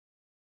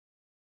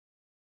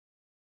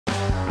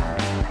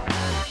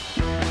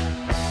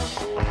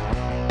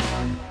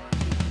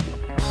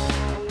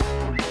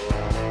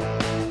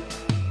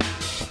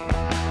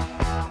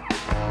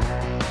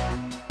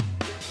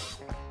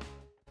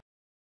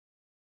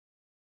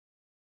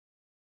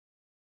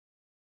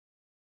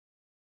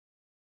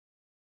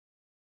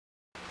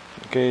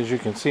Okay, as you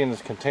can see in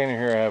this container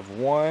here, I have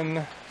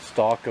one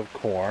stalk of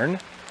corn.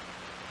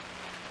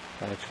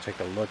 I'll let you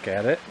take a look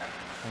at it.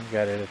 I've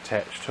got it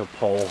attached to a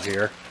pole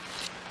here,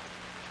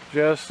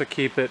 just to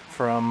keep it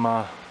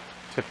from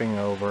tipping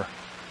over.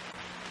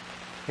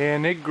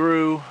 And it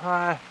grew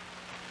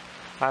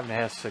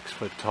 5.5, 6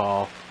 foot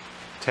tall,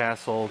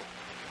 tasseled.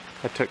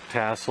 I took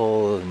took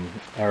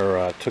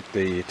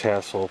the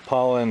tassel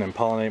pollen and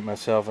pollinate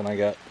myself, and I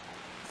got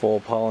full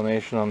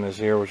pollination on this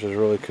here, which is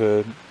really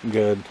good.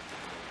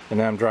 And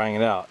now I'm drying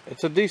it out.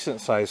 It's a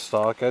decent sized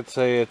stalk. I'd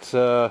say it's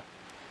about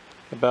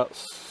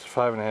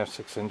 5.5,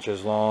 6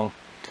 inches long,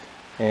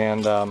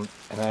 and I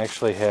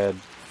actually had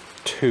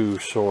two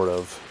sort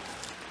of.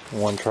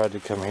 One tried to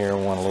come here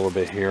and one a little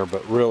bit here,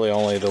 but really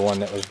only the one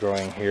that was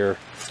growing here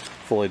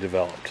fully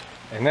developed,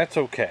 and that's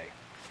okay.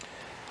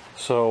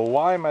 So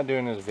why am I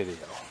doing this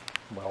video?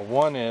 Well,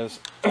 one is,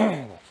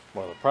 well,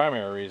 the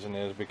primary reason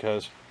is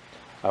because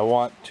I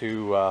want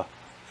to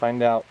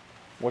find out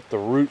what the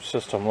root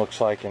system looks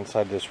like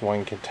inside this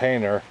one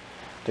container,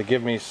 to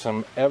give me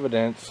some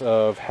evidence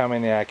of how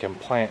many I can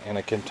plant in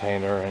a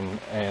container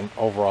and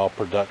overall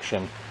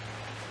production.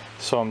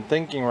 So I'm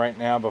thinking right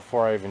now,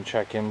 before I even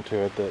check into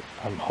it, that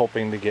I'm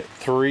hoping to get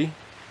three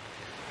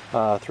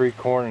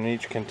corn in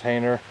each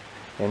container,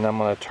 and I'm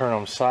going to turn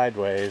them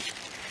sideways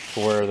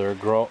to where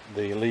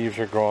the leaves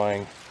are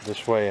growing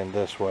this way and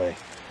this way,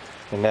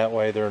 and that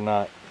way they're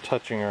not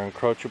touching or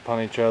encroach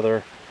upon each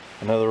other.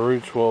 I know the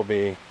roots will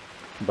be,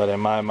 but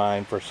in my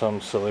mind, for some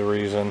silly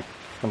reason,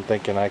 I'm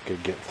thinking I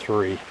could get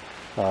three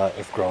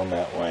if grown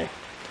that way.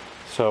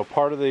 So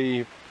part of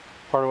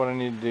what I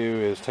need to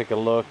do is take a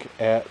look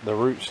at the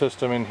root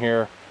system in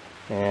here,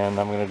 and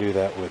I'm going to do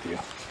that with you.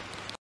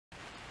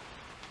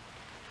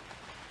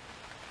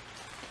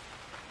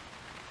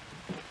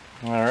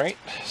 Alright,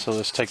 so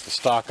let's take the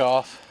stalk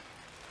off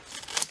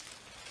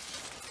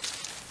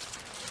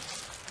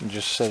and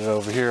just set it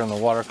over here on the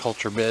water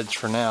culture beds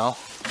for now.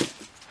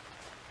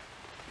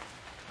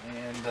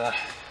 And we'll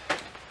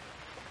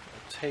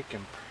take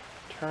and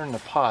turn the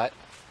pot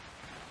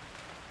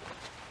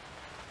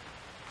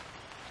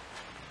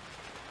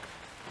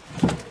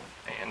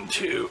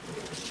into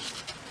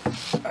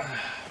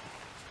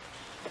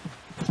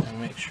and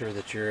make sure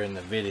that you're in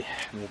the video,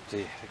 that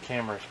the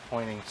camera is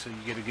pointing so you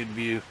get a good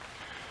view.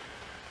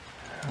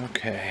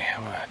 Okay,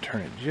 I'm going to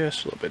turn it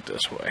just a little bit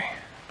this way.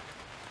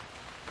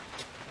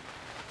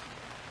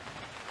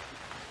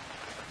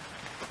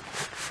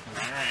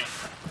 Alright,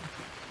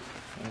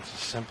 that's as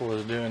simple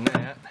as doing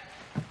that.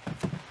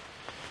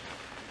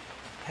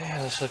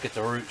 And let's look at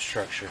the root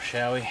structure,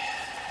 shall we?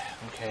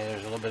 Okay,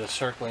 there's a little bit of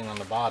circling on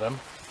the bottom,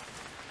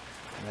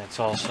 and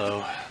that's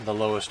also the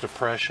lowest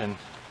depression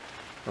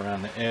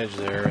around the edge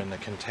there in the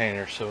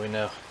container, so we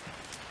know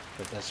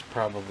that that's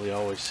probably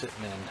always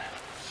sitting in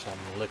some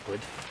liquid.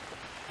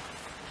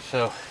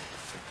 So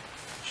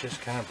let's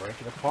just kind of break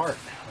it apart,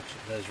 which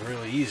it does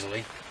really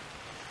easily.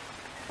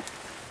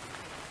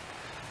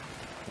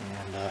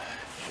 And as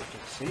you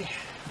can see,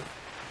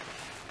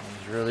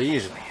 it's really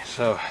easy.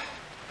 So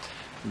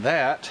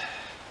that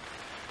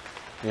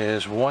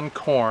is one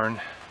corn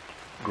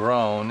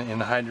grown in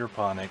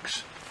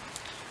hydroponics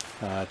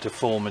to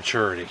full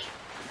maturity,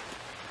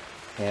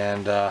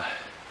 and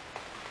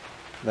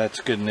that's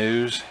good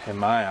news in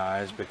my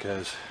eyes,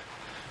 because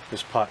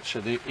this pot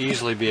should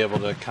easily be able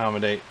to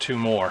accommodate two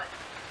more.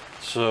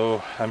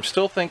 So I'm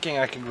still thinking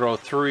I can grow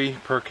 3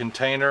 per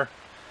container.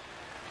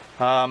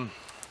 And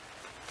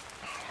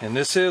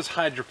this is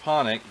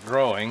hydroponic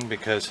growing,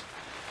 because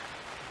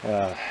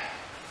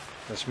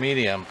this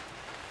medium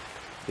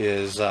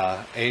is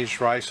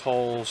aged rice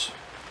hulls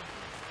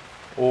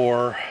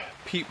or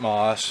peat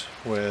moss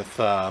with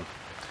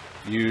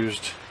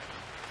used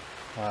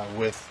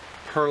with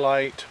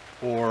perlite,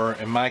 or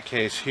in my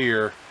case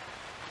here,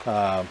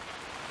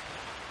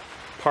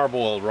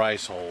 parboiled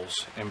rice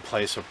hulls in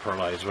place of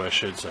perlite is what I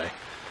should say.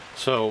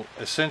 So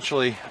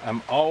essentially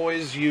I'm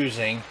always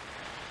using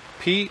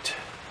peat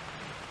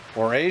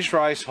or aged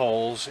rice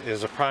hulls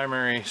as a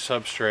primary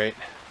substrate,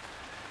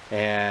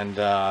 and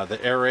the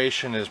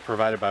aeration is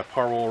provided by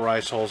parboiled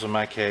rice hulls in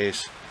my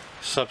case,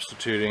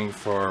 substituting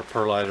for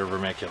perlite or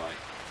vermiculite.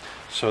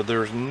 So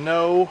there's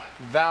no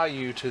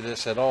value to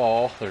this at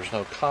all. There's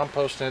no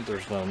compost in it,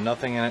 there's no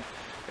nothing in it.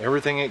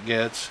 Everything it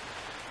gets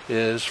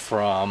is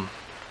from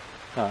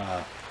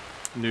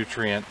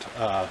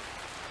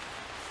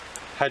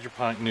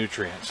hydroponic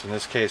nutrients, in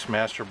this case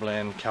master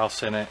blend,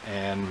 calcinate,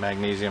 and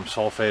magnesium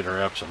sulfate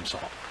or Epsom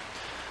salt.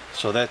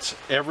 So that's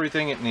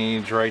everything it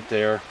needs right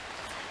there,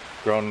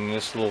 grown in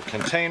this little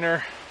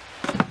container,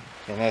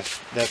 and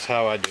that's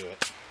how I do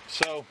it.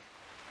 So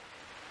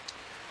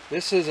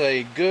this is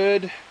a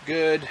good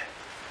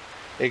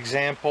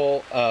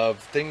example of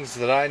things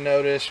that I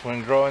notice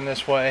when growing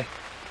this way.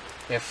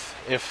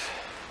 If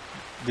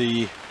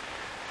the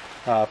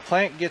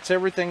plant gets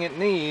everything it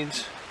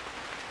needs,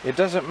 it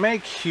doesn't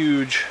make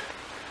huge,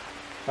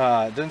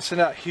 it doesn't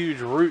send out huge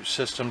root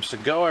systems to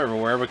go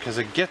everywhere, because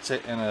it gets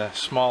it in a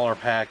smaller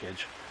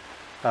package.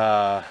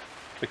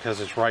 because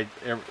it's right,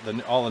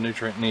 all the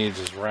nutrient needs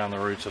is around the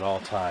roots at all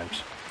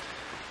times.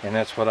 And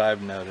that's what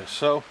I've noticed.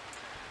 So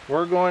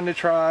we're going to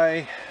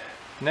try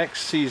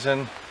next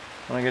season,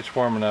 when it gets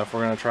warm enough,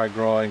 we're going to try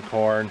growing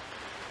corn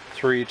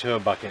 3 to a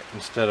bucket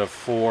instead of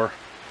 4.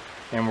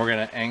 And we're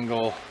going to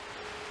angle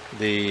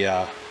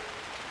the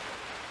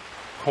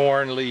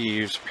corn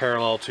leaves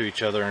parallel to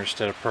each other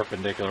instead of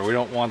perpendicular. We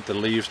don't want the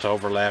leaves to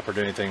overlap or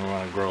do anything. We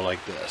want to grow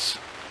like this.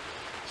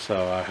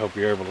 So I hope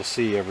you're able to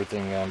see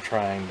everything I'm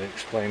trying to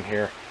explain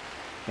here.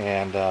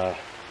 And we'll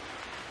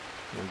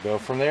go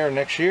from there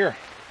next year.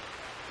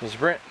 This is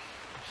Brent.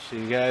 See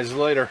you guys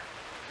later.